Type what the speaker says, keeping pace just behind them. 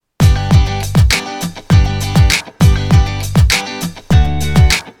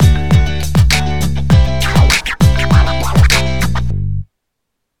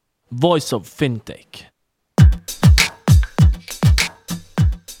Voice of Fintech.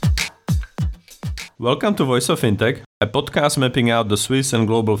 Welcome to Voice of Fintech, a podcast mapping out the Swiss and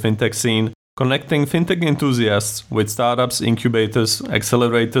global fintech scene, connecting fintech enthusiasts with startups, incubators,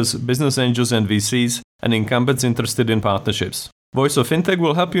 accelerators, business angels and VCs, and incumbents interested in partnerships. Voice of Fintech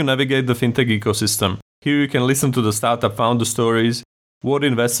will help you navigate the fintech ecosystem. Here you can listen to the startup founder stories, what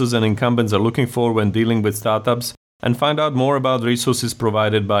investors and incumbents are looking for when dealing with startups, and find out more about resources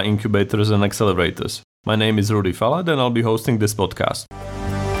provided by incubators and accelerators. My name is Rudy Falad and I'll be hosting this podcast.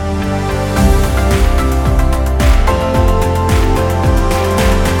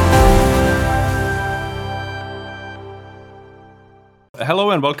 Hello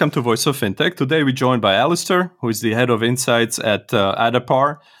and welcome to Voice of Fintech. Today we're joined by Alistair, who is the head of insights at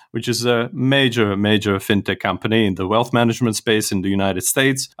Addepar, which is a major fintech company in the wealth management space in the United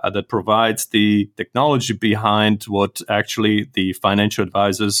States that provides the technology behind what actually the financial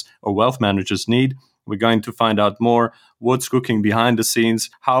advisors or wealth managers need. We're going to find out more what's cooking behind the scenes.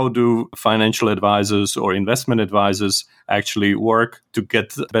 How do financial advisors or investment advisors actually work to get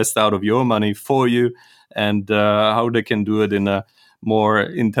the best out of your money for you, and how they can do it in a more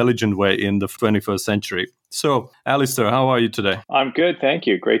intelligent way in the 21st century. So, Alistair, how are you today? I'm good, thank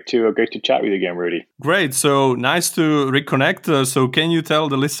you. Great to chat with you again, Rudy. Great. So nice to reconnect. So can you tell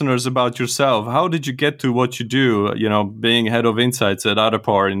the listeners about yourself? How did you get to what you do, being head of insights at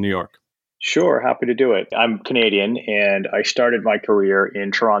Addepar in New York? Sure, happy to do it. I'm Canadian, and I started my career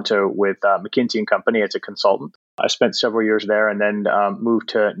in Toronto with McKinsey & Company as a consultant. I spent several years there and then moved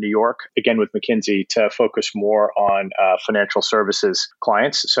to New York, again with McKinsey, to focus more on financial services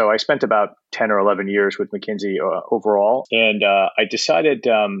clients. So I spent about 10 or 11 years with McKinsey overall. And I decided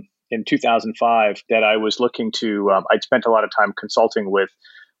in 2005 that I was looking to, I'd spent a lot of time consulting with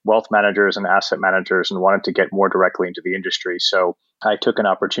wealth managers and asset managers and wanted to get more directly into the industry. So I took an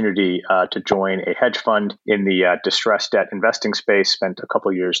opportunity to join a hedge fund in the distressed debt investing space, spent a couple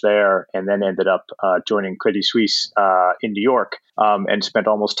of years there, and then ended up joining Credit Suisse in New York and spent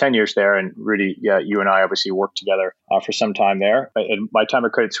almost 10 years there. And Rudy, you and I obviously worked together for some time there. In my time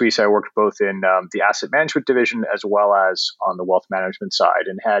at Credit Suisse, I worked both in the asset management division as well as on the wealth management side,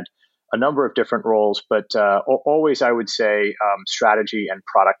 and had a number of different roles, but always, I would say, strategy and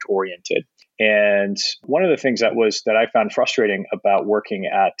product oriented. And one of the things that I found frustrating about working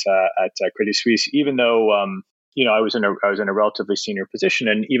at Credit Suisse, even though I was in a relatively senior position,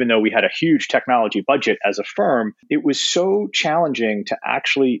 and even though we had a huge technology budget as a firm, it was so challenging to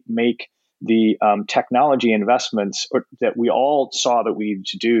actually make the technology investments that we all saw that we needed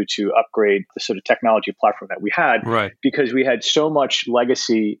to do to upgrade the sort of technology platform that we had, right, because we had so much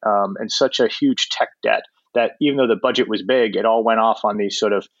legacy and such a huge tech debt that even though the budget was big, it all went off on these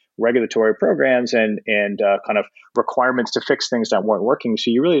sort of regulatory programs and kind of requirements to fix things that weren't working. So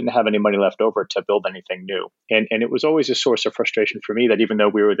you really didn't have any money left over to build anything new. And it was always a source of frustration for me that even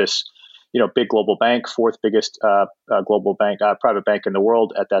though we were this big global bank, fourth biggest global bank, private bank in the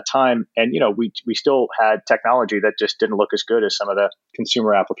world at that time, and we still had technology that just didn't look as good as some of the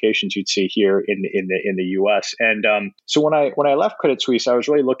consumer applications you'd see here in the U.S. And so when I left Credit Suisse, I was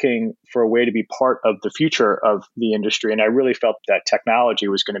really looking for a way to be part of the future of the industry, and I really felt that technology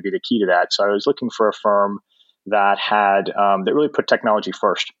was going to be the key to that. So I was looking for a firm that had that really put technology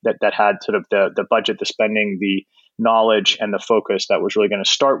first, that had sort of the budget, the spending, the knowledge, and the focus that was really going to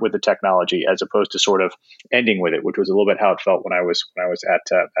start with the technology as opposed to sort of ending with it, which was a little bit how it felt when I was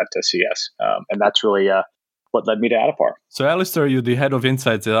at CS. And that's really what led me to Addepar. So, Alistair, you're the head of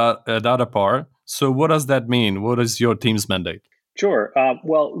insights at Addepar. So what does that mean? What is your team's mandate? Sure.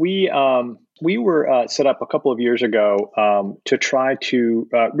 Well, we were set up a couple of years ago to try to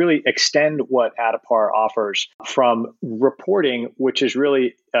really extend what Addepar offers from reporting, which is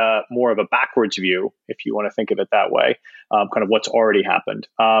really more of a backwards view, if you want to think of it that way, kind of what's already happened,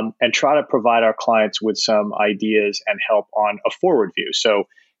 and try to provide our clients with some ideas and help on a forward view. So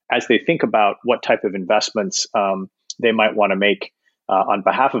as they think about what type of investments they might want to make on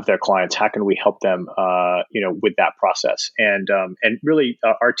behalf of their clients, how can we help them, with that process? And really,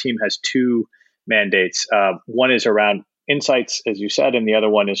 our team has two mandates. One is around insights, as you said, and the other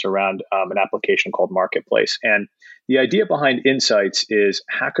one is around an application called Marketplace. And the idea behind insights is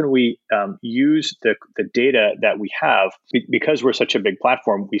how can we use the data that we have, because we're such a big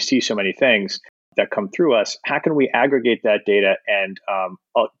platform, we see so many things that come through us. How can we aggregate that data and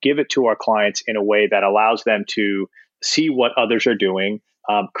give it to our clients in a way that allows them to see what others are doing,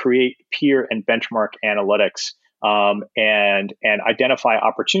 create peer and benchmark analytics, and identify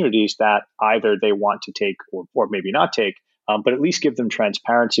opportunities that either they want to take or maybe not take but at least give them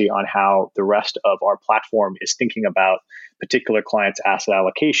transparency on how the rest of our platform is thinking about particular clients' asset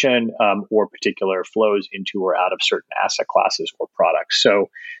allocation or particular flows into or out of certain asset classes or products. So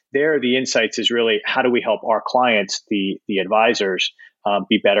there, the insights is really how do we help our clients, the advisors,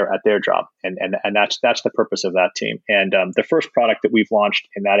 be better at their job, and that's the purpose of that team. And the first product that we've launched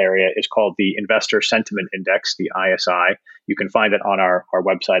in that area is called the Investor Sentiment Index, the ISI. You can find it on our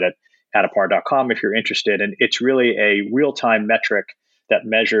website at adipar.com if you're interested. And it's really a real-time metric that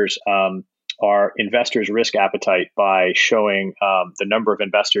measures our investors' risk appetite by showing the number of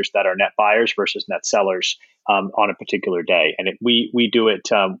investors that are net buyers versus net sellers on a particular day. And we do it,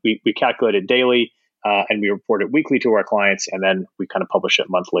 we calculate it daily. And we report it weekly to our clients, and then we kind of publish it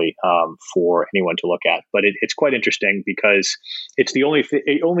monthly for anyone to look at. But it's quite interesting because it's the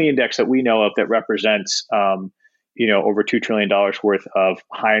only index that we know of that represents over $2 trillion worth of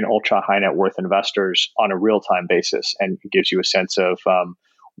high and ultra high net worth investors on a real time basis, and it gives you a sense of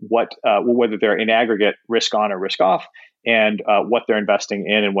whether they're in aggregate risk on or risk off, and what they're investing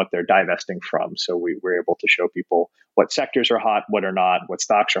in and what they're divesting from. So we're able to show people what sectors are hot, what are not, what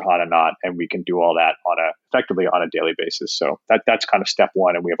stocks are hot and not, and we can do all that effectively on a daily basis. So that's kind of step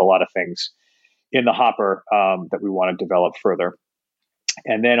one, and we have a lot of things in the hopper that we want to develop further.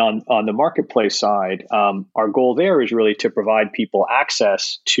 And then on the marketplace side, our goal there is really to provide people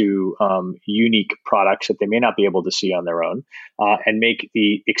access to unique products that they may not be able to see on their own, and make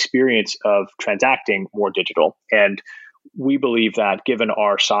the experience of transacting more digital. And we believe that given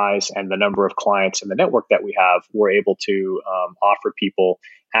our size and the number of clients and the network that we have, we're able to offer people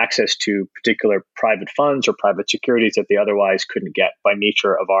access to particular private funds or private securities that they otherwise couldn't get by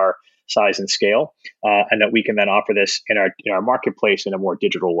nature of our size and scale, and that we can then offer this in our marketplace in a more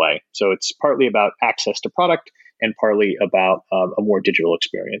digital way. So it's partly about access to product and partly about a more digital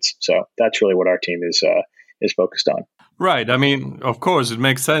experience. So that's really what our team is focused on. Right. I mean, of course, it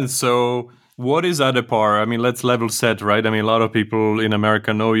makes sense. So what is Adipar? I mean, let's level set, right? I mean, a lot of people in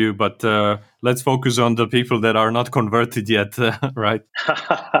America know you, but let's focus on the people that are not converted yet, right?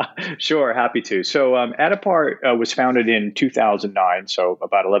 Sure, happy to. So Adipar was founded in 2009, so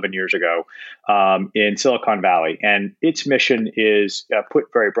about 11 years ago, in Silicon Valley. And its mission is, put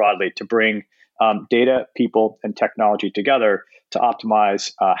very broadly, to bring data, people, and technology together to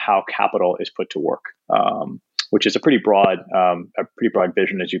optimize how capital is put to work. Which is a pretty broad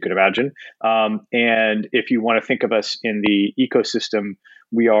vision, as you could imagine. And if you want to think of us in the ecosystem,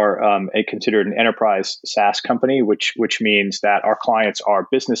 we are considered an enterprise SaaS company, which means that our clients are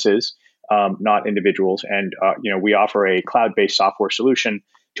businesses, not individuals. And we offer a cloud-based software solution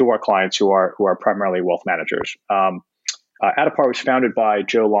to our clients who are primarily wealth managers. Adipar was founded by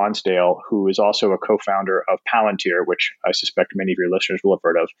Joe Lonsdale, who is also a co-founder of Palantir, which I suspect many of your listeners will have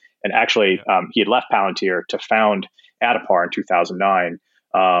heard of. And actually, he had left Palantir to found Adipar in 2009.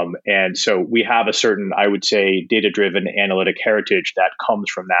 And so we have a certain, I would say, data-driven analytic heritage that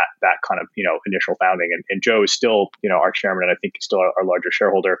comes from that kind of initial founding. And Joe is still our chairman, and I think he's still our larger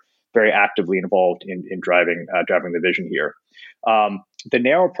shareholder, very actively involved in driving the vision here. The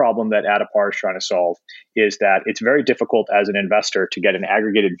narrow problem that Adipar is trying to solve is that it's very difficult as an investor to get an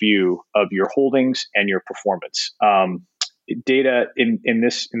aggregated view of your holdings and your performance. Data in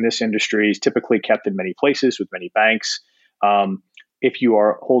this industry is typically kept in many places with many banks. If you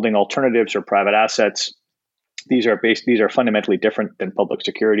are holding alternatives or private assets, these are fundamentally different than public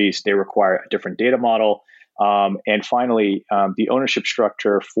securities. They require a different data model. And finally, the ownership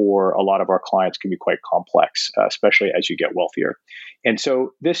structure for a lot of our clients can be quite complex, especially as you get wealthier. And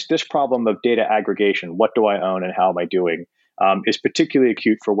so this problem of data aggregation, what do I own and how am I doing, is particularly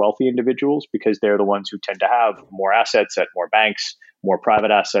acute for wealthy individuals because they're the ones who tend to have more assets at more banks, more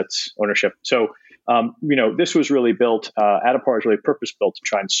private assets ownership. So, this was really built, Adipar is really purpose-built to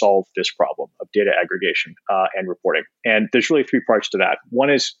try and solve this problem of data aggregation and reporting. And there's really three parts to that. One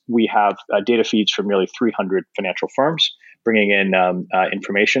is we have data feeds from nearly 300 financial firms bringing in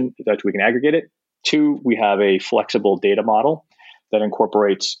information that we can aggregate it. Two, we have a flexible data model that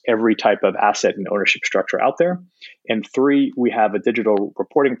incorporates every type of asset and ownership structure out there. And three, we have a digital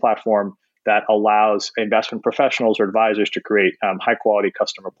reporting platform that allows investment professionals or advisors to create high-quality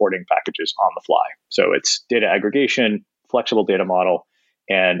custom reporting packages on the fly. So it's data aggregation, flexible data model,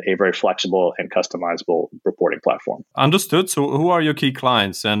 and a very flexible and customizable reporting platform. Understood. So who are your key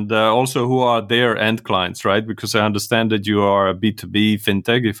clients and also who are their end clients, right? Because I understand that you are a B2B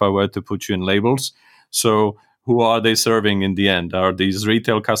fintech, if I were to put you in labels. So who are they serving in the end? Are these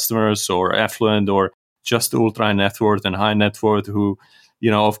retail customers or affluent or just ultra net worth and high net worth who...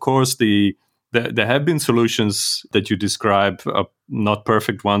 of course, there have been solutions that you describe not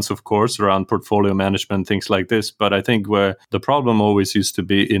perfect ones, of course, around portfolio management, things like this. But I think where the problem always used to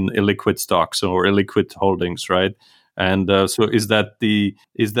be in illiquid stocks or illiquid holdings, right? And so is that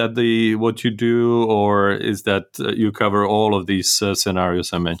the what you do, or is that you cover all of these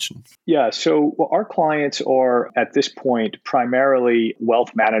scenarios I mentioned? Yeah, so our clients are at this point primarily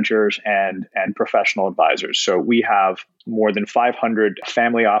wealth managers and professional advisors. So we have more than 500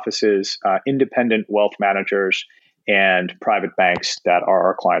 family offices, independent wealth managers, and private banks that are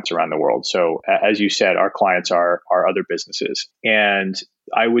our clients around the world. So as you said, our clients are other businesses. And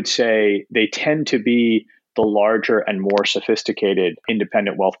I would say they tend to be the larger and more sophisticated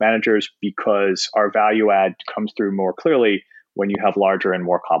independent wealth managers because our value add comes through more clearly when you have larger and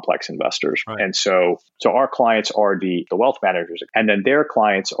more complex investors. Right. And so our clients are the wealth managers, and then their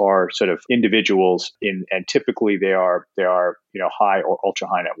clients are sort of individuals and typically they are high or ultra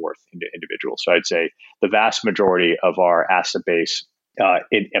high net worth individuals. So I'd say the vast majority of our asset base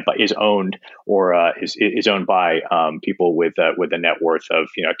is owned or is owned by people with a net worth of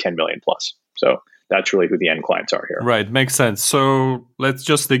 10 million plus. So that's really who the end clients are here. Right, makes sense. So let's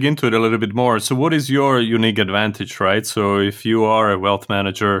just dig into it a little bit more. So what is your unique advantage, right? So if you are a wealth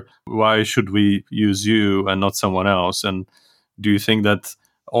manager, why should we use you and not someone else? And do you think that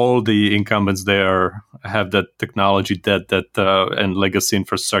all the incumbents there have that technology debt and legacy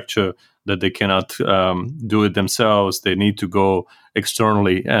infrastructure that they cannot do it themselves? They need to go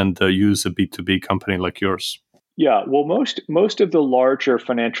externally and use a B2B company like yours. Yeah, well, most of the larger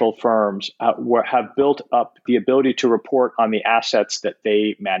financial firms have built up the ability to report on the assets that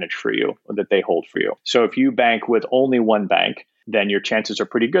they manage for you or that they hold for you. So if you bank with only one bank, then your chances are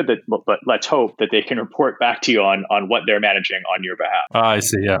pretty good but let's hope that they can report back to you on what they're managing on your behalf. I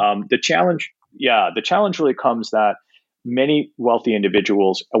see. Yeah. The challenge really comes that many wealthy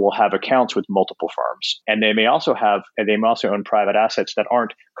individuals will have accounts with multiple firms, and they may also own private assets that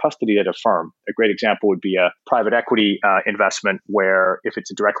aren't custodied at a firm. A great example would be a private equity investment, where if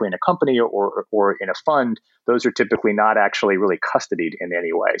it's directly in a company or in a fund, those are typically not actually really custodied in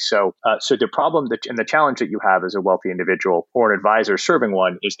any way. So the problem and the challenge that you have as a wealthy individual or an advisor serving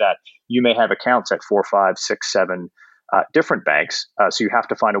one is that you may have accounts at 4, 5, 6, 7 different banks. So you have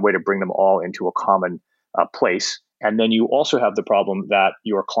to find a way to bring them all into a common place. And then you also have the problem that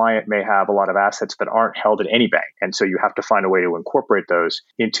your client may have a lot of assets that aren't held at any bank. And so you have to find a way to incorporate those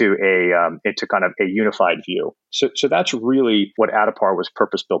into kind of a unified view. So that's really what Addepar was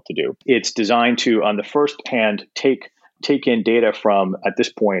purpose-built to do. It's designed to, on the first hand, take in data from, at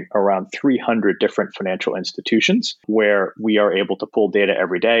this point, around 300 different financial institutions, where we are able to pull data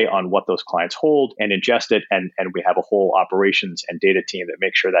every day on what those clients hold and ingest it. And we have a whole operations and data team that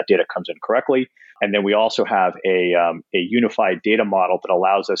makes sure that data comes in correctly. And then we also have a unified data model that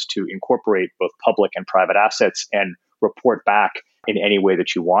allows us to incorporate both public and private assets and report back in any way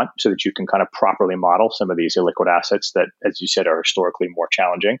that you want, so that you can kind of properly model some of these illiquid assets that, as you said, are historically more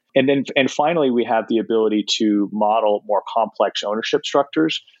challenging. And finally, we have the ability to model more complex ownership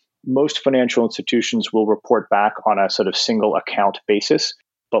structures. Most financial institutions will report back on a sort of single account basis.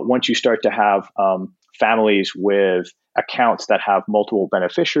 But once you start to have families with accounts that have multiple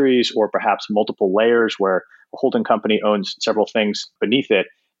beneficiaries or perhaps multiple layers where a holding company owns several things beneath it,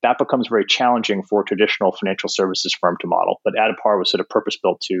 that becomes very challenging for a traditional financial services firm to model. But Addepar was sort of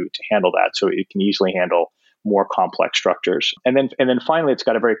purpose-built to handle that, so it can easily handle more complex structures. And then finally, it's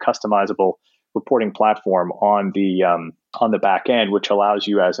got a very customizable reporting platform on the back end, which allows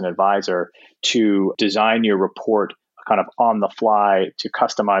you as an advisor to design your report kind of on the fly to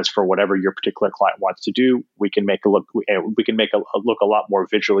customize for whatever your particular client wants to do. We can make a look a lot more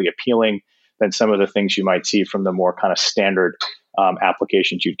visually appealing than some of the things you might see from the more kind of standard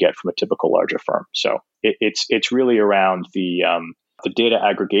applications you'd get from a typical larger firm. So it's really around the data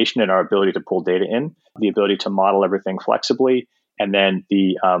aggregation and our ability to pull data in, the ability to model everything flexibly, and then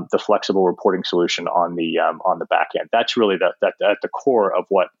the flexible reporting solution on the back end. That's really at the core of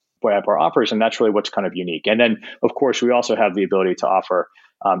what Addepar offers, and that's really what's kind of unique. And then, of course, we also have the ability to offer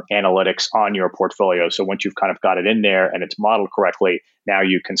analytics on your portfolio. So once you've kind of got it in there and it's modeled correctly, now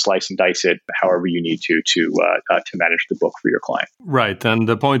you can slice and dice it however you need to manage the book for your client. Right, and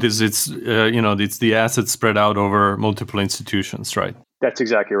the point is, it's the assets spread out over multiple institutions, right? That's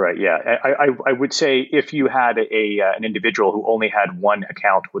exactly right. Yeah, I would say if you had an individual who only had one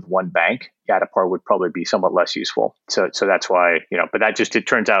account with one bank, Addepar would probably be somewhat less useful. So that's why, but it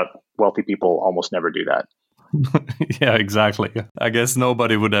turns out wealthy people almost never do that. Yeah, exactly. I guess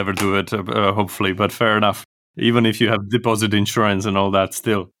nobody would ever do it, hopefully, but fair enough. Even if you have deposit insurance and all that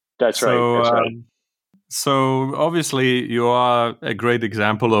still. That's right. So obviously you are a great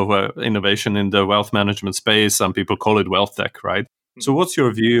example of innovation in the wealth management space. Some people call it wealth tech, right? So what's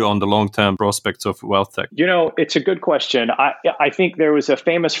your view on the long-term prospects of wealth tech? It's a good question. I think there was a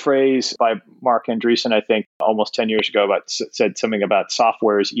famous phrase by Mark Andreessen, I think almost 10 years ago, said something about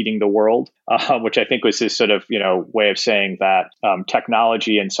software is eating the world, which I think was his sort of, way of saying that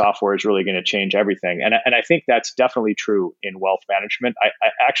technology and software is really going to change everything. And I think that's definitely true in wealth management. I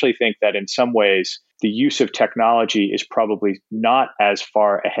actually think that in some ways, the use of technology is probably not as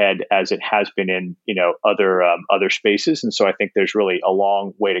far ahead as it has been in other spaces, and so I think there's really a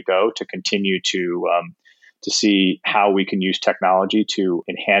long way to go to continue to see how we can use technology to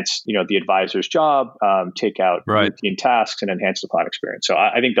enhance the advisor's job, take out routine tasks, and enhance the client experience. So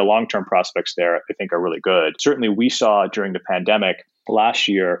I think the long-term prospects there I think are really good. Certainly, we saw during the pandemic last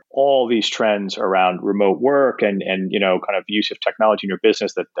year all these trends around remote work and kind of use of technology in your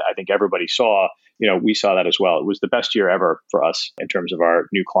business that I think everybody saw. We saw that as well. It was the best year ever for us in terms of our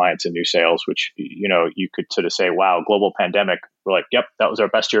new clients and new sales, which you could sort of say, wow, global pandemic. We're like, yep, that was our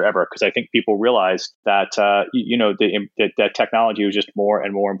best year ever, because I think people realized that that technology was just more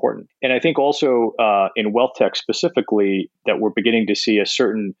and more important. And I think also in wealth tech specifically that we're beginning to see a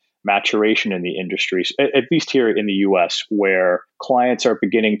certain maturation in the industry, at least here in the US, where clients are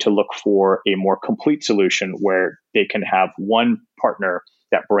beginning to look for a more complete solution where they can have one partner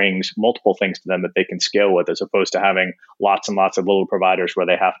that brings multiple things to them that they can scale with, as opposed to having lots and lots of little providers where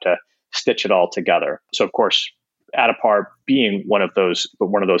they have to stitch it all together. So of course, Addepar being one of those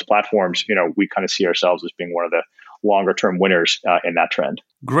platforms, we kind of see ourselves as being one of the longer term winners in that trend.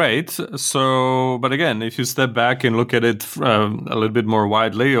 Great. So, but again, if you step back and look at it a little bit more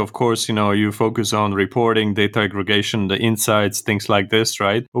widely, of course, you focus on reporting, data aggregation, the insights, things like this,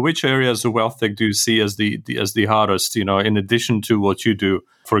 right? But which areas of wealth tech do you see as the hardest, in addition to what you do?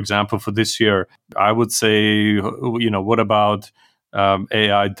 For example, for this year, I would say, what about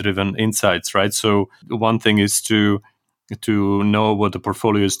AI-driven insights, right? So one thing is to know what the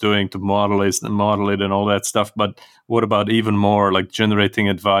portfolio is doing, to model it and all that stuff. But what about even more like generating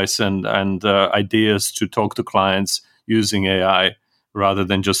advice and ideas to talk to clients using AI rather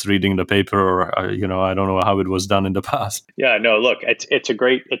than just reading the paper or, I don't know how it was done in the past. Yeah, no, look, it's a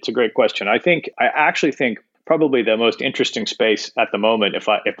great question. I actually think probably the most interesting space at the moment, if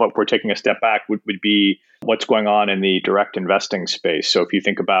we're taking a step back, would be what's going on in the direct investing space. So if you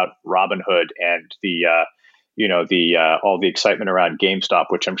think about Robinhood and the all the excitement around GameStop,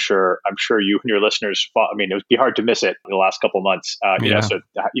 which I'm sure you and your listeners it would be hard to miss it in the last couple of months.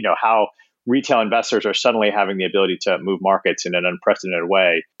 How retail investors are suddenly having the ability to move markets in an unprecedented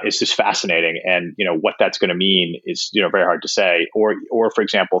way is just fascinating. And, what that's going to mean is, very hard to say. Or for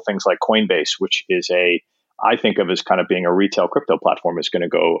example, things like Coinbase, which is I think of as kind of being a retail crypto platform, is going to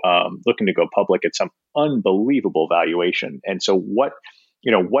go looking to go public at some unbelievable valuation. And so what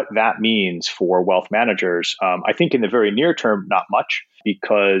that means for wealth managers, I think in the very near term, not much,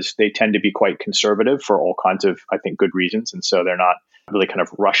 because they tend to be quite conservative for all kinds of, I think, good reasons. And so they're not really kind of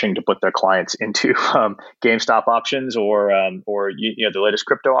rushing to put their clients into GameStop options or the latest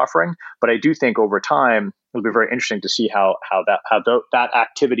crypto offering. But I do think over time, it'll be very interesting to see how that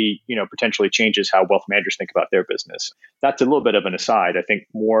activity, potentially changes how wealth managers think about their business. That's a little bit of an aside. I think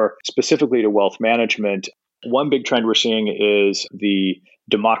more specifically to wealth management, one big trend we're seeing is the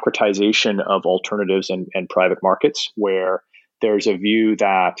democratization of alternatives and private markets, where there's a view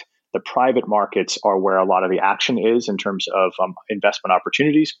that the private markets are where a lot of the action is in terms of investment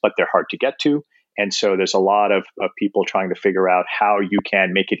opportunities, but they're hard to get to. And so there's a lot of people trying to figure out how you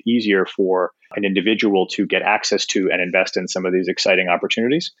can make it easier for an individual to get access to and invest in some of these exciting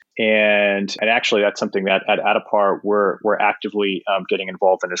opportunities. And actually, that's something that at Addepar we're actively getting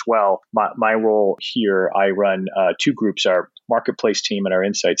involved in as well. My role here, I run two groups, our marketplace team and our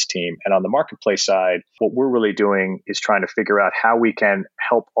insights team. And on the marketplace side, what we're really doing is trying to figure out how we can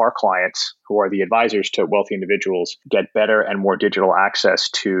help our clients, who are the advisors to wealthy individuals, get better and more digital access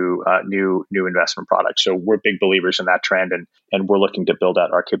to new investment products. So we're big believers in that trend, and we're looking to build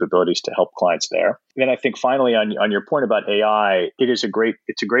out our capabilities to help clients there. And then I think finally on your point about AI, it's a great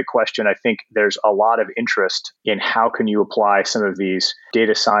question. I think there's a lot of interest in how can you apply some of these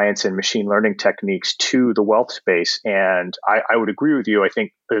data science and machine learning techniques to the wealth space. And I would agree with you. I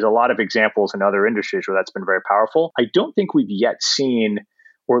think there's a lot of examples in other industries where that's been very powerful. I don't think we've yet seen,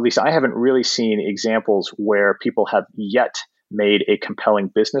 or at least I haven't really seen, examples where people have yet made a compelling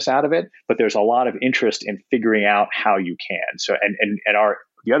business out of it, but there's a lot of interest in figuring out how you can. So, and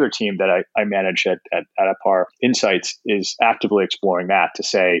the other team that I manage at Addepar Insights is actively exploring that to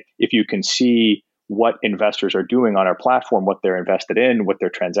say, if you can see what investors are doing on our platform, what they're invested in, what they're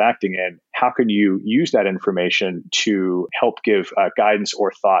transacting in, how can you use that information to help give guidance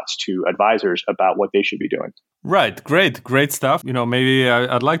or thoughts to advisors about what they should be doing? Right. Great stuff. Maybe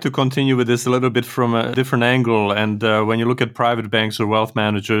I'd like to continue with this a little bit from a different angle. And when you look at private banks or wealth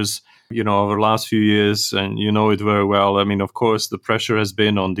managers, over the last few years, and you know it very well. I mean, of course, the pressure has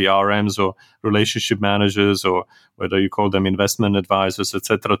been on the RMs or relationship managers, or whether you call them investment advisors,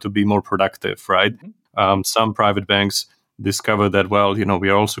 etc., to be more productive, right? Some private banks discover that, well, we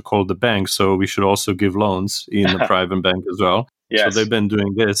are also called the bank, so we should also give loans in the private bank as well. So Yes. they've been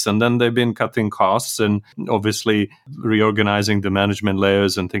doing this, and then they've been cutting costs and obviously reorganizing the management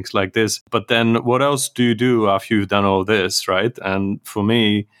layers and things like this. But then what else do you do after you've done all this, right? And for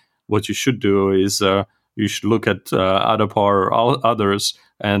me, what you should do is you should look at Adapar or others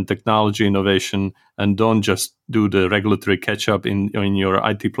and technology innovation, and don't just do the regulatory catch up in your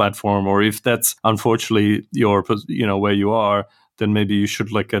IT platform. Or if that's unfortunately your where you are, then maybe you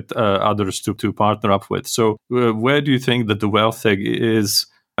should look at others to partner up with. So where do you think that the wealth tech is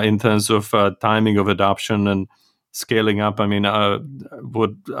in terms of timing of adoption and scaling up? I mean, where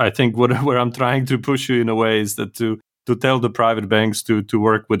I'm trying to push you in a way is that to tell the private banks to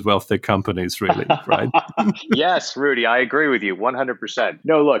work with wealth tech companies, really, right? Yes, Rudy, I agree with you 100%.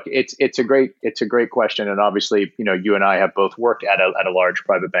 No, look, it's a great question, and obviously, you and I have both worked at a large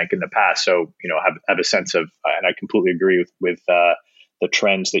private bank in the past, so have a sense of, and I completely agree with the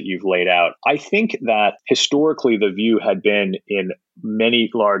trends that you've laid out. I think that historically the view had been in many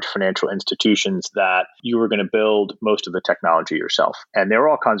large financial institutions that you were going to build most of the technology yourself, and there are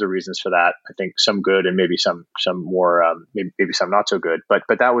all kinds of reasons for that. I think some good, and maybe some more, maybe some not so good. But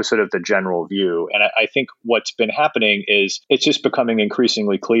that was sort of the general view, and I think what's been happening is it's just becoming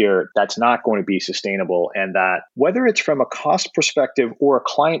increasingly clear that's not going to be sustainable, and that whether it's from a cost perspective or a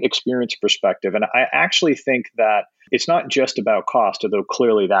client experience perspective, and I actually think that it's not just about cost, although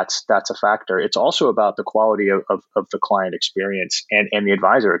clearly that's a factor. It's also about the quality of the client experience and the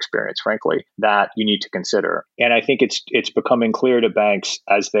advisor experience, frankly, that you need to consider. And I think it's becoming clear to banks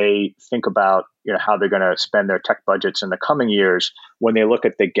as they think about how they're going to spend their tech budgets in the coming years, when they look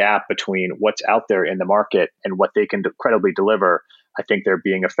at the gap between what's out there in the market and what they can credibly deliver. I think they're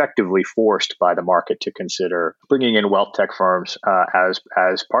being effectively forced by the market to consider bringing in wealth tech firms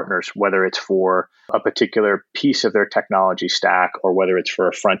as partners, whether it's for a particular piece of their technology stack or whether it's for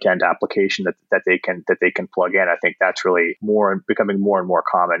a front end application that they can plug in. I think that's really becoming more and more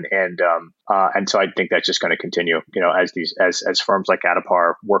common, and so I think that's just going to continue. As firms like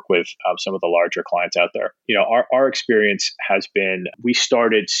Adapar work with some of the larger clients out there. Our experience has been, we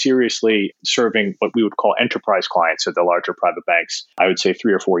started seriously serving what we would call enterprise clients at the larger private banks, I would say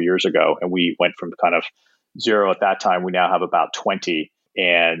 3 or 4 years ago. And we went from kind of zero at that time. We now have about 20.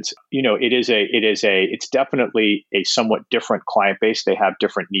 And, it's definitely a somewhat different client base. They have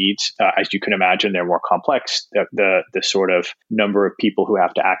different needs. As you can imagine, they're more complex. The sort of number of people who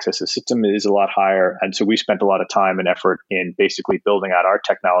have to access the system is a lot higher. And so we spent a lot of time and effort in basically building out our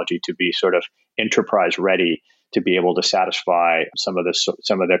technology to be sort of enterprise ready, to be able to satisfy some of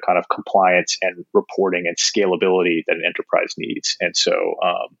the kind of compliance and reporting and scalability that an enterprise needs. And so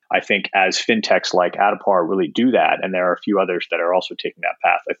I think as fintechs like Adapar really do that, and there are a few others that are also taking that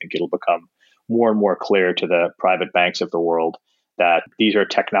path, I think it'll become more and more clear to the private banks of the world that these are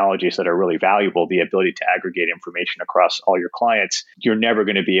technologies that are really valuable. The ability to aggregate information across all your clients, you're never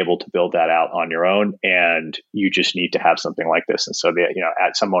going to be able to build that out on your own, and you just need to have something like this. And so,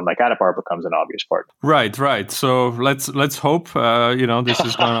 someone like Adapar becomes an obvious partner. Right. So let's hope this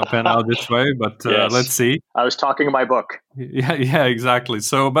is going to pan out this way. But Yes. Let's see. I was talking in my book. Yeah, exactly.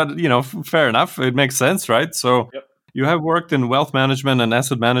 So, but fair enough. It makes sense, right? So. Yep. You have worked in wealth management and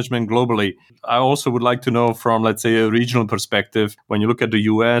asset management globally. I also would like to know from, let's say, a regional perspective, when you look at the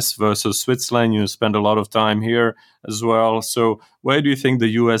US versus Switzerland, you spend a lot of time here as well. So where do you think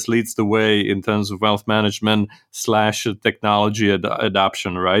the US leads the way in terms of wealth management / technology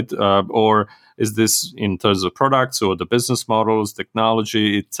adoption, right? Or is this in terms of products or the business models,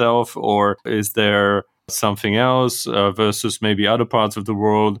 technology itself, or is there something else versus maybe other parts of the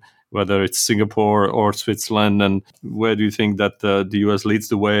world, whether it's Singapore or Switzerland? And where do you think that the US leads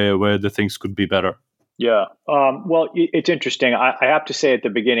the way, where the things could be better? Yeah. Well, it's interesting. I have to say at the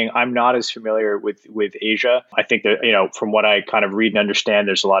beginning, I'm not as familiar with Asia. I think that, from what I kind of read and understand,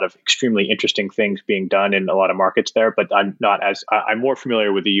 there's a lot of extremely interesting things being done in a lot of markets there, but I'm more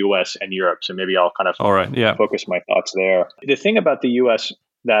familiar with the US and Europe. So maybe I'll kind of focus my thoughts there. The thing about the US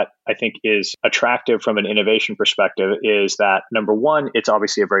that I think is attractive from an innovation perspective is that, number one, it's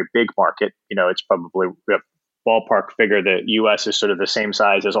obviously a very big market. It's probably, we have ballpark figure, the US is sort of the same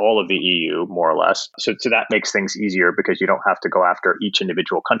size as all of the EU, more or less. So that makes things easier because you don't have to go after each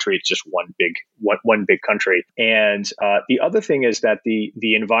individual country. It's just one big country. And the other thing is that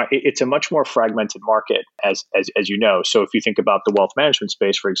it's a much more fragmented market, as you know. So if you think about the wealth management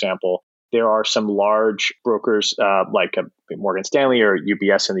space, for example, there are some large brokers like Morgan Stanley or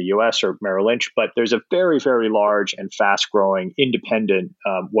UBS in the US or Merrill Lynch, but there's a very, very large and fast growing independent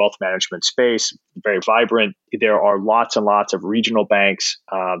wealth management space, very vibrant. There are lots and lots of regional banks.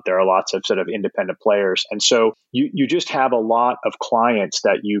 There are lots of sort of independent players. And so you just have a lot of clients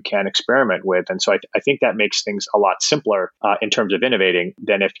that you can experiment with. And so I think that makes things a lot simpler in terms of innovating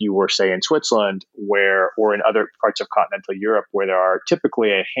than if you were, say, in Switzerland or in other parts of continental Europe, where there are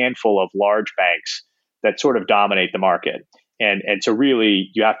typically a handful of large banks that sort of dominate the market. And so really,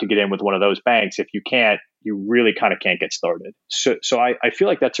 you have to get in with one of those banks. If you can't, you really kind of can't get started. So I feel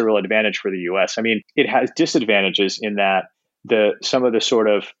like that's a real advantage for the US. I mean, it has disadvantages in that some of the sort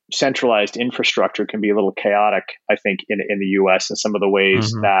of centralized infrastructure can be a little chaotic, I think, in the US, and some of the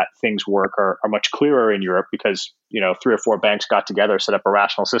ways that things work are much clearer in Europe because, 3 or 4 banks got together, set up a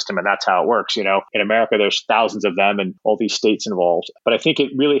rational system, and that's how it works. In America, there's thousands of them and all these states involved. But I think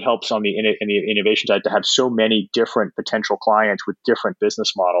it really helps in the innovation side to have so many different potential clients with different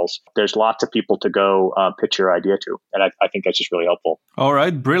business models. There's lots of people to go pitch your idea to. And I think that's just really helpful. All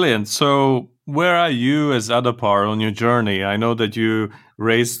right, brilliant. So where are you as Adapar on your journey? I know that you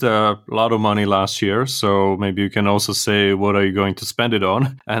raised a lot of money last year, so maybe you can also say what are you going to spend it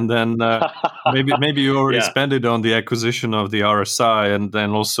on, and then maybe you already spent it on the acquisition of the RSI, and then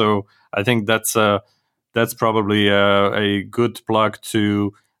also I think that's probably a good plug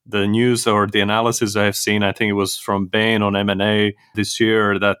to the news or the analysis I have seen. I think it was from Bain on M&A this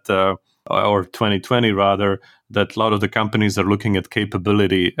year that. Or 2020 rather, that a lot of the companies are looking at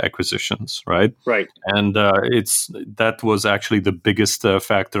capability acquisitions, right? Right. And that was actually the biggest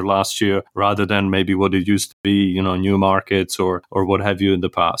factor last year, rather than maybe what it used to be, new markets or what have you in the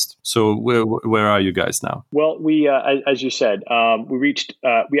past. So where are you guys now? Well, we, as you said,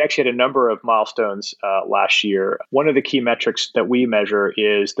 we actually had a number of milestones last year. One of the key metrics that we measure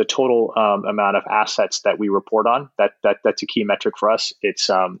is the total amount of assets that we report on. That's a key metric for us.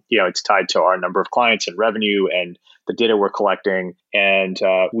 It's it's tied to our number of clients and revenue and the data we're collecting. And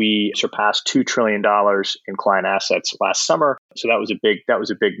we surpassed $2 trillion in client assets last summer. So that was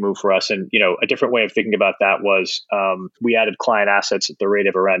a big move for us. And, a different way of thinking about that was we added client assets at the rate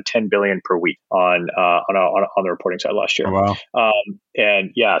of around 10 billion per week on the reporting side last year. Wow.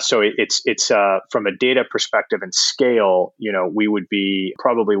 So it's from a data perspective and scale, we would be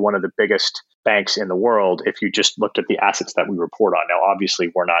probably one of the biggest banks in the world if you just looked at the assets that we report on. Now,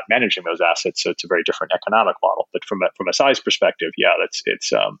 obviously, we're not managing those assets, so it's a very different economic model. But from a size perspective,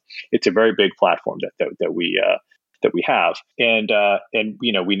 it's a very big platform that we have, and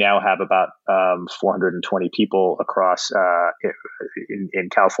we now have about 420 people across in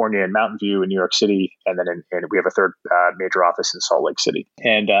California and Mountain View in New York City, and then we have a third major office in Salt Lake City.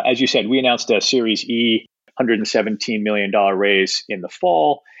 And as you said, we announced a Series E $117 million raise in the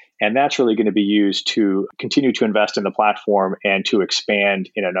fall. And that's really going to be used to continue to invest in the platform and to expand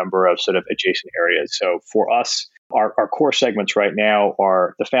in a number of sort of adjacent areas. So for us, our core segments right now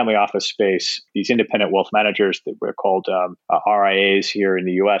are the family office space, these independent wealth managers that we're called RIAs here in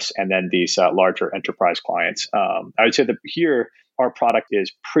the US, and then these larger enterprise clients. I would say that here, our product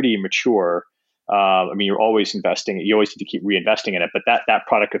is pretty mature. You're always investing. You always need to keep reinvesting in it. But that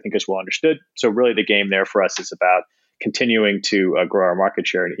product, I think, is well understood. So really the game there for us is about continuing to grow our market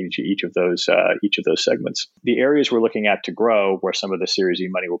share in each of those segments. The areas we're looking at to grow, where some of the Series E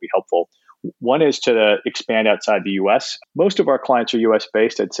money will be helpful, one is to expand outside the U.S. Most of our clients are U.S.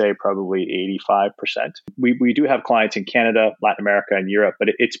 based. I'd say probably 85%. We do have clients in Canada, Latin America, and Europe, but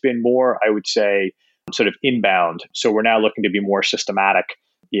it's been more, I would say, sort of inbound. So we're now looking to be more systematic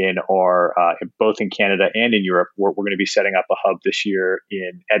in our both in Canada and in Europe. We're going to be setting up a hub this year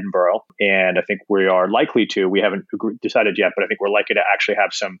in Edinburgh, and I think we are likely to. We haven't decided yet, but I think we're likely to actually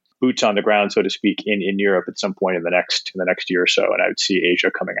have some boots on the ground, so to speak, in Europe at some point in the next year or so. And I would see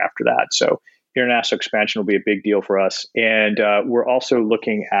Asia coming after that. So international expansion will be a big deal for us. And we're also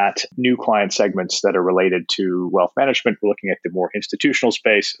looking at new client segments that are related to wealth management. We're looking at the more institutional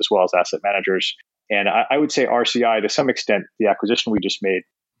space as well as asset managers. And I would say RCI, to some extent, the acquisition we just made,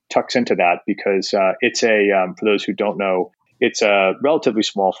 tucks into that because it's for those who don't know, it's a relatively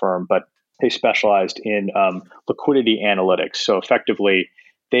small firm, but they specialized in liquidity analytics. So effectively,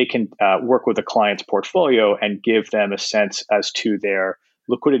 they can work with a client's portfolio and give them a sense as to their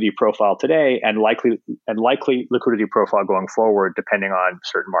liquidity profile today and likely liquidity profile going forward, depending on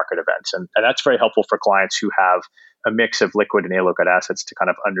certain market events. And that's very helpful for clients who have a mix of liquid and illiquid assets to kind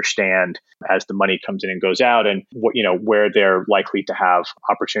of understand as the money comes in and goes out, and what, where they're likely to have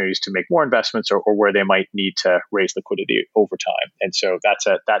opportunities to make more investments, or where they might need to raise liquidity over time. And so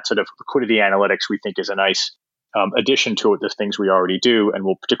that sort of liquidity analytics we think is a nice addition to the things we already do, and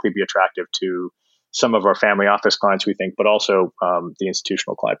will particularly be attractive to some of our family office clients, we think, but also the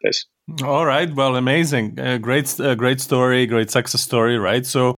institutional client base. All right. Well, amazing. Great story, great success story, right?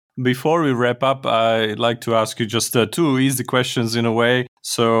 So before we wrap up, I'd like to ask you just two easy questions in a way.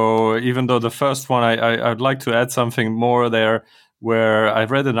 So even though the first one, I'd like to add something more there, where I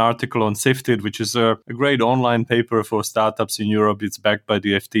read an article on Sifted, which is a great online paper for startups in Europe. It's backed by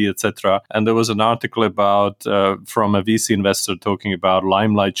the FT, etc. And there was an article about from a VC investor talking about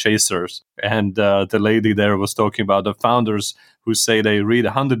limelight chasers. And the lady there was talking about the founders who say they read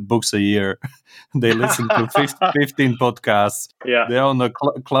 100 books a year. They listen to 15 podcasts. Yeah. They're on the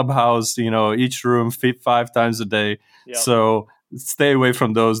clubhouse, each room 5 times a day. Yep. So stay away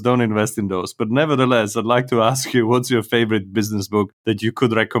from those. Don't invest in those. But nevertheless, I'd like to ask you, what's your favorite business book that you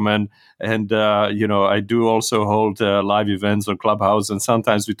could recommend? And, I do also hold live events on Clubhouse. And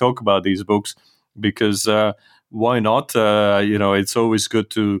sometimes we talk about these books because why not? It's always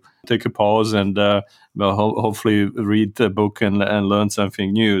good to take a pause and hopefully read the book and learn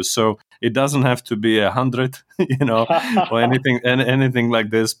something new. So it doesn't have to be 100, or anything like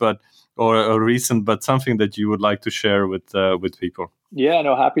this, but or recent, but something that you would like to share with people. Yeah,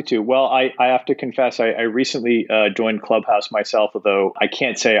 no, happy to. Well, I have to confess, I recently joined Clubhouse myself, although I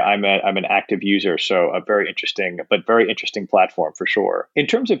can't say I'm an active user. So a very interesting platform for sure. In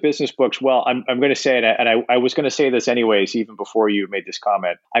terms of business books, well, I'm going to say it, and I was going to say this anyways, even before you made this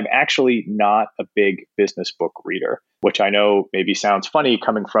comment. I'm actually not a big business book reader, which I know maybe sounds funny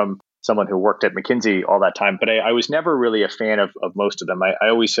coming from someone who worked at McKinsey all that time, but I was never really a fan of most of them. I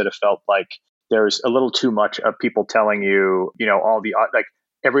always sort of felt like there's a little too much of people telling you, all the, like,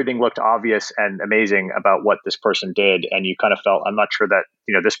 everything looked obvious and amazing about what this person did. And you kind of felt, I'm not sure that,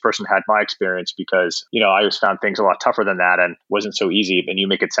 this person had my experience, because, I always found things a lot tougher than that and wasn't so easy. And you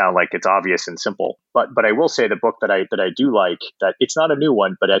make it sound like it's obvious and simple. But I will say the book that I do like, that it's not a new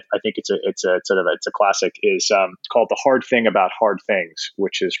one, but I think it's a classic, is called The Hard Thing About Hard Things,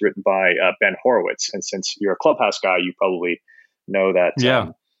 which is written by Ben Horowitz. And since you're a Clubhouse guy, you probably know that.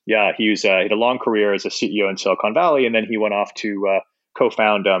 Yeah. He had a long career as a CEO in Silicon Valley, and then he went off to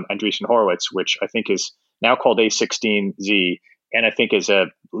co-found Andreessen Horowitz, which I think is now called A16Z, and I think is a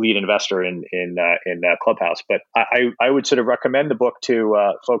lead investor in Clubhouse. But I would sort of recommend the book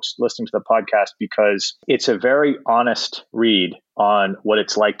to folks listening to the podcast, because it's a very honest read on what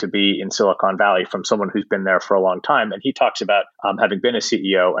it's like to be in Silicon Valley from someone who's been there for a long time. And he talks about having been a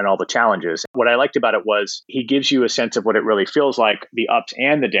CEO and all the challenges. What I liked about it was he gives you a sense of what it really feels like, the ups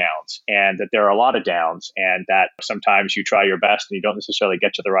and the downs, and that there are a lot of downs, and that sometimes you try your best and you don't necessarily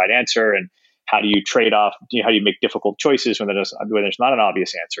get to the right answer. And how do you trade off? How do you make difficult choices when there's not an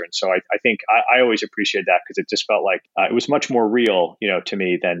obvious answer? And so I think I always appreciate that, because it just felt like it was much more real, to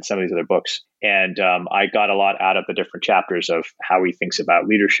me than some of these other books. And I got a lot out of the different chapters of how he thinks about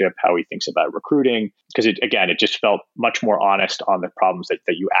leadership, how he thinks about recruiting, because it just felt much more honest on the problems that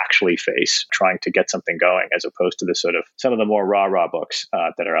you actually face trying to get something going, as opposed to the sort of some of the more rah-rah books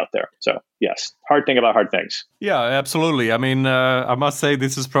that are out there. So yes, Hard Thing About Hard Things. Yeah, absolutely. I mean, I must say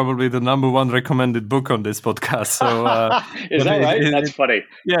this is probably the number one recommended book on this podcast. So is that right? That's funny.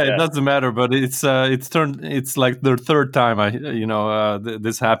 Yeah, it doesn't matter, but it's like the third time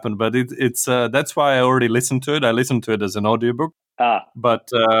this happened, but it's that's why I already listened to it. I listened to it as an audiobook. But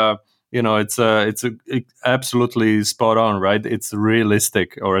it's absolutely spot on, right? It's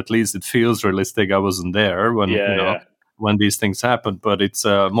realistic, or at least it feels realistic. I wasn't there when when these things happen, but it's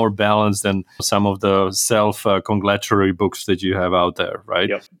more balanced than some of the self-congratulatory books that you have out there, right?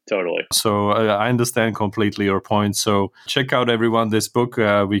 Yep, totally. So I understand completely your point. So check out, everyone, this book.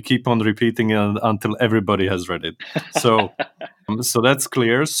 We keep on repeating it until everybody has read it. So so that's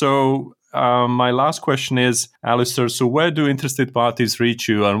clear. So my last question is, Alistair, so where do interested parties reach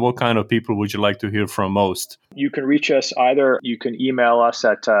you, and what kind of people would you like to hear from most? You can reach us either, you can email us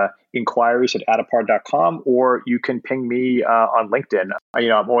at inquiries@adapar.com, or you can ping me on LinkedIn.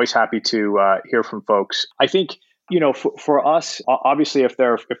 I'm always happy to hear from folks. I think For us, obviously, if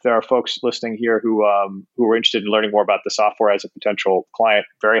there are folks listening here who are interested in learning more about the software as a potential client,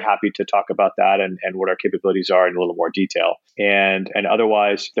 very happy to talk about that and what our capabilities are in a little more detail. And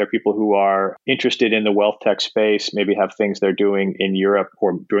otherwise, there are people who are interested in the wealth tech space, maybe have things they're doing in Europe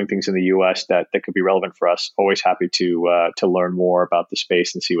or doing things in the US that could be relevant for us. Always happy to learn more about the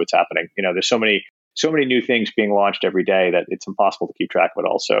space and see what's happening. There's so many new things being launched every day that it's impossible to keep track of it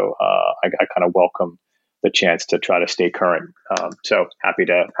all. So I kind of welcome the chance to try to stay current. So happy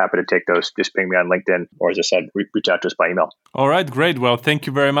to take those. Just ping me on LinkedIn, or as I said, reach out to us by email. All right, great. Well, thank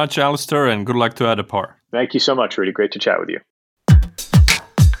you very much, Alistair, and good luck to Adapar. Thank you so much, Rudy. Great to chat with you.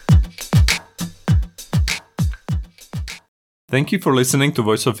 Thank you for listening to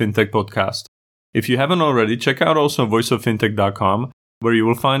Voice of Fintech podcast. If you haven't already, check out also voiceoffintech.com, where you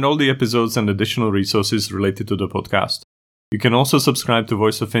will find all the episodes and additional resources related to the podcast. You can also subscribe to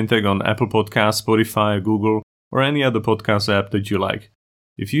Voice of Fintech on Apple Podcasts, Spotify, Google, or any other podcast app that you like.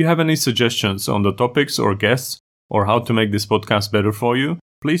 If you have any suggestions on the topics or guests, or how to make this podcast better for you,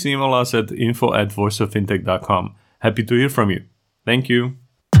 please email us at info@voiceoffintech.com. Happy to hear from you. Thank you.